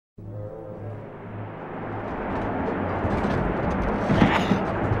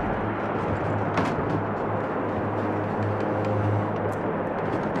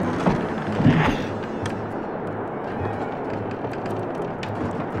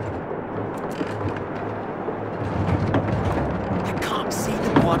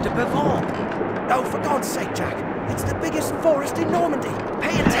de Bavon. No, for God's sake, Jack. It's the biggest forest in Normandy.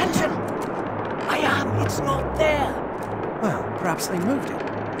 Pay attention. I am. It's not there. Well, perhaps they moved it.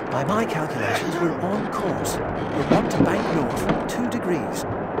 By my calculations, we're on course. We'll want to bank north 2 degrees.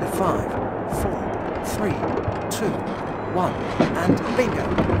 At 5, 4, 3, 2, 1, and bingo.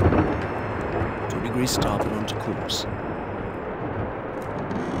 2 degrees starboard onto course.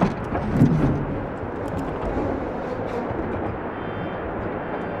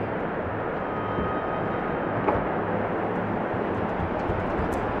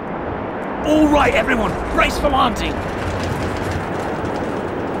 All right, everyone, brace for landing.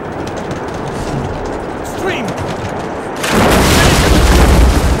 Stream.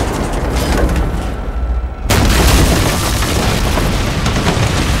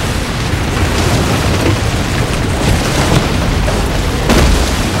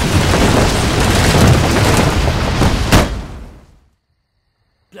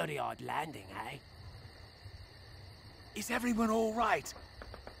 Bloody hard landing, eh? Is everyone all right?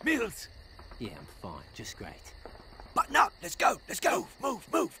 Mills? Yeah, I'm fine. Just great. Button up! Let's go! Let's go!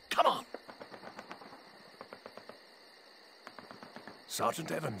 Move! Come on!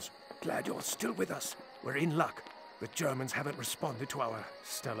 Sergeant Evans, glad you're still with us. We're in luck. The Germans haven't responded to our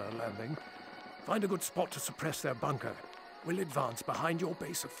stellar landing. Find a good spot to suppress their bunker. We'll advance behind your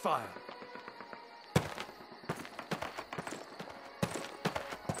base of fire.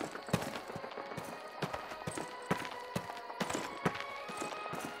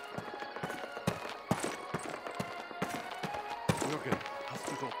 Jürgen, hast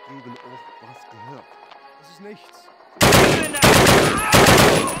du dort drüben auch was gehört? Es ist nichts.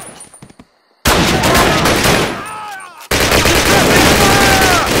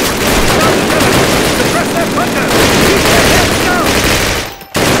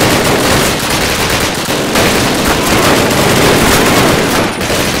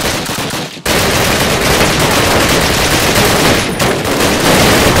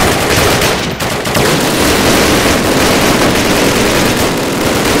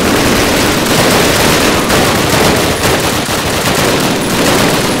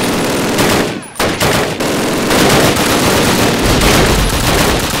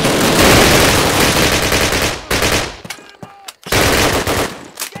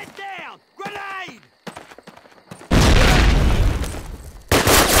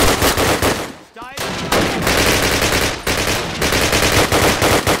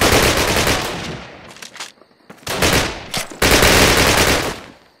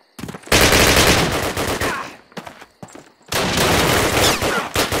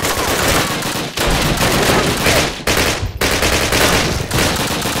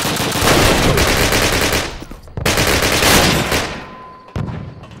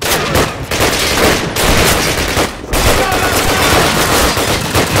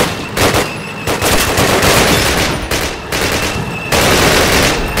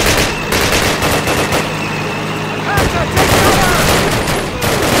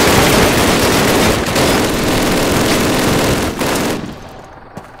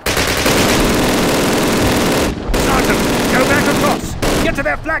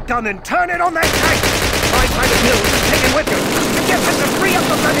 Flak gun and turn it on that tank! My private Mills and take him with you! And get them to free up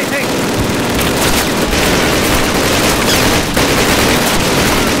the bloody thing!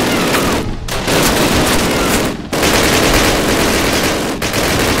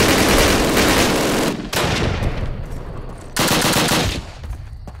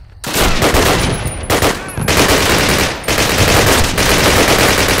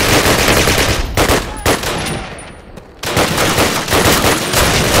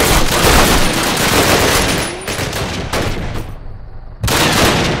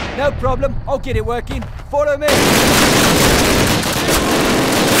 No problem, I'll get it working. Follow me.